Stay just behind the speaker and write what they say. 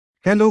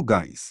Hello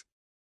guys.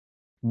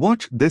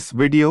 Watch this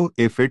video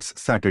if it's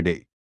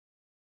Saturday.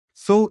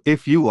 So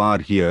if you are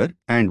here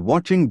and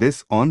watching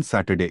this on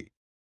Saturday,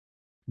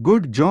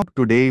 good job.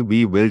 Today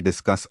we will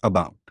discuss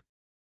about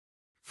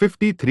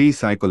 53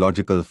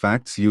 psychological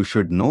facts you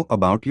should know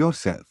about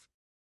yourself.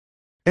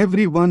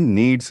 Everyone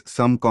needs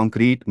some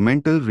concrete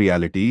mental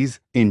realities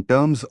in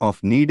terms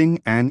of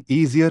needing an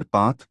easier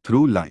path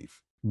through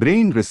life.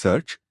 Brain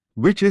research,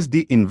 which is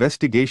the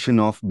investigation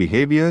of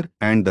behavior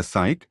and the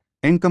psyche,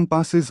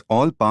 encompasses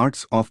all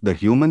parts of the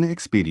human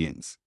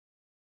experience.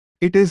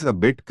 It is a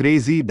bit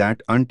crazy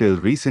that until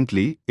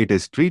recently it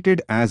is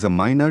treated as a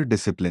minor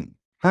discipline.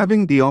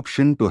 Having the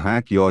option to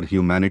hack your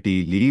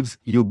humanity leaves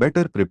you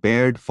better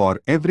prepared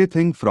for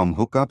everything from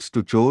hookups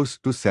to chores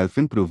to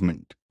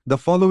self-improvement. The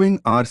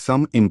following are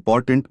some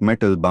important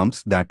mental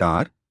bumps that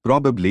are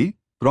probably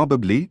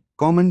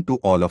common to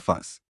all of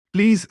us.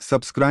 Please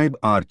subscribe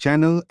our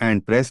channel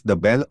and press the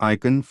bell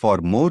icon for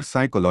more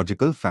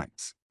psychological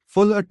facts.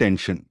 Full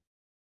attention.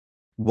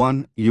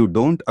 1. You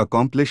don't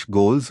accomplish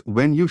goals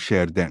when you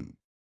share them.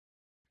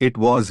 It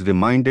was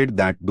reminded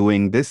that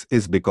doing this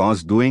is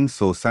because doing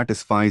so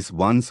satisfies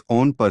one's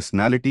own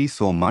personality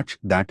so much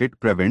that it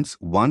prevents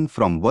one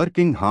from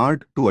working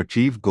hard to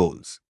achieve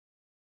goals.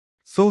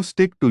 So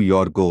stick to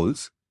your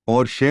goals,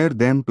 or share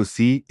them to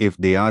see if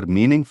they are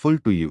meaningful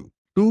to you.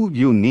 2.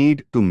 You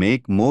need to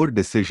make more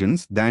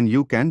decisions than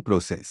you can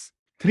process.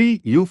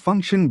 3. You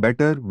function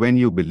better when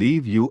you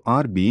believe you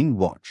are being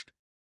watched.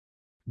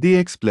 The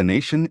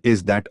explanation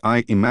is that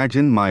I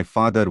imagine my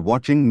father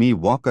watching me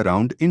walk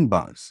around in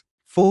bars.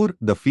 4.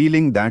 The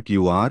feeling that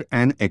you are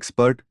an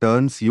expert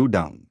turns you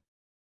down.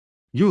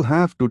 You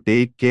have to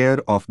take care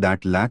of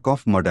that lack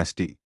of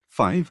modesty.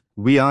 5.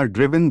 We are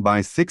driven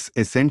by 6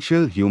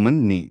 essential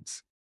human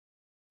needs.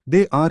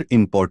 They are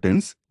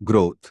importance,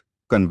 growth,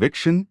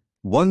 conviction,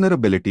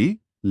 vulnerability,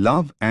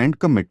 love and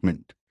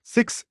commitment.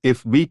 6.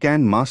 If we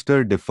can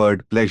master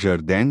deferred pleasure,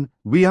 then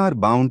we are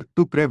bound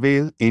to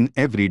prevail in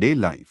everyday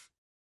life.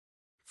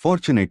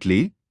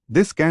 Fortunately,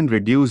 this can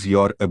reduce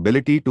your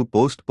ability to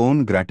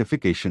postpone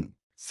gratification.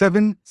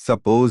 7.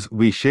 Suppose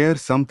we share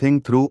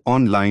something through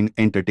online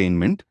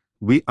entertainment,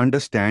 we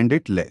understand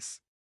it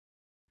less.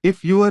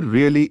 If you are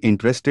really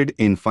interested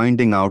in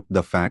finding out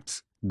the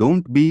facts,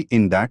 don't be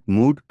in that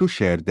mood to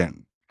share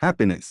them.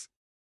 Happiness.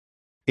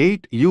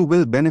 8. You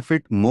will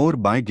benefit more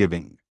by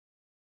giving.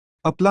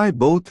 Apply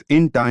both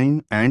in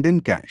time and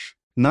in cash.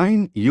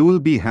 9. You will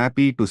be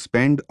happy to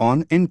spend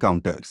on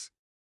encounters.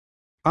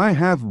 I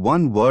have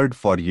one word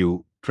for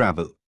you,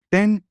 travel.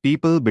 10.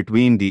 People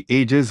between the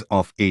ages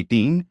of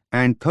 18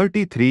 and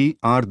 33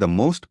 are the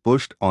most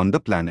pushed on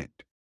the planet.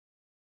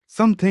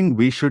 Something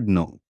we should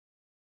know.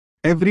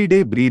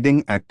 Everyday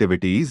breathing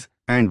activities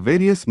and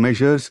various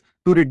measures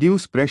to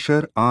reduce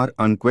pressure are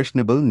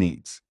unquestionable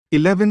needs.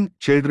 11.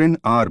 Children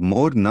are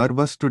more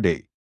nervous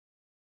today.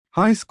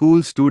 High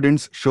school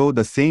students show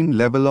the same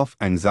level of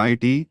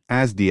anxiety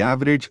as the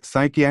average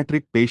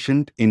psychiatric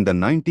patient in the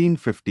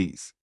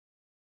 1950s.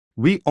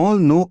 We all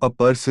know a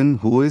person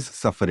who is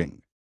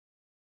suffering.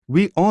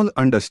 We all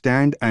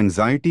understand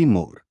anxiety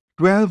more.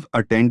 12.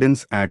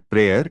 Attendance at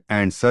prayer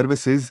and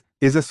services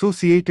is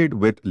associated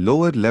with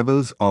lower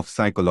levels of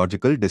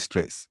psychological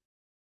distress.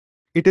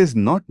 It is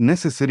not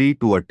necessary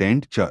to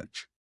attend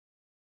church.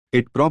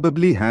 It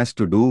probably has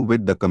to do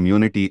with the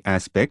community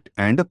aspect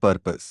and a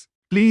purpose.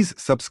 Please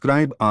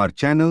subscribe our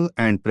channel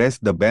and press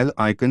the bell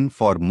icon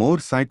for more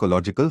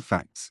psychological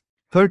facts.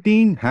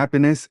 13.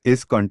 Happiness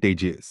is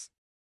contagious.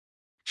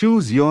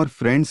 Choose your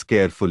friends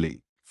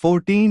carefully.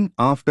 14.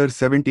 After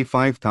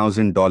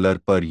 $75,000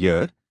 per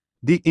year,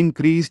 the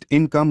increased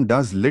income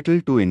does little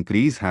to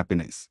increase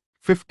happiness.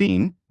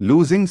 15.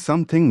 Losing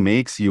something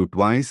makes you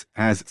twice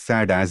as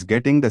sad as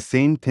getting the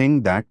same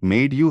thing that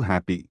made you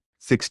happy.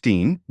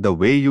 16. The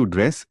way you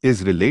dress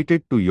is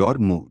related to your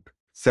mood.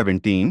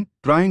 17.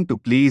 Trying to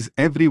please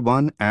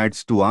everyone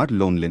adds to our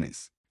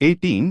loneliness.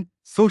 18.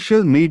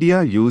 Social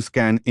media use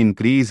can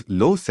increase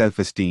low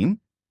self-esteem,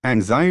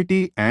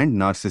 anxiety and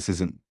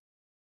narcissism.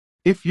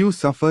 If you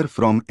suffer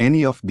from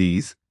any of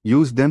these,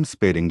 use them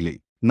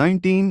sparingly.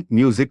 19.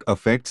 Music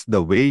affects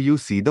the way you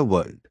see the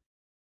world.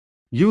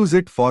 Use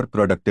it for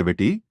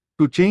productivity,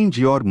 to change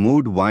your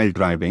mood while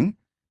driving,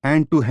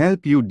 and to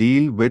help you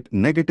deal with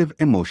negative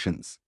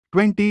emotions.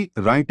 20.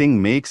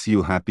 Writing makes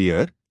you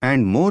happier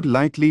and more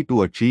likely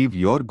to achieve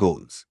your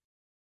goals.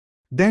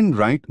 Then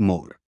write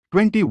more.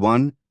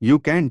 21. You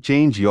can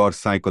change your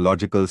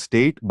psychological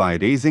state by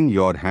raising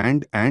your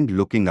hand and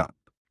looking up.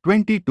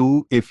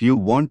 22. If you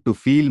want to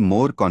feel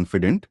more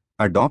confident,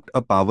 adopt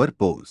a power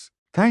pose.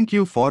 Thank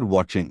you for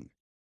watching.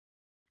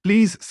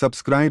 Please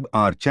subscribe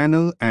our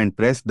channel and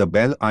press the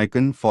bell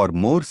icon for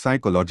more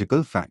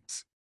psychological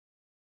facts.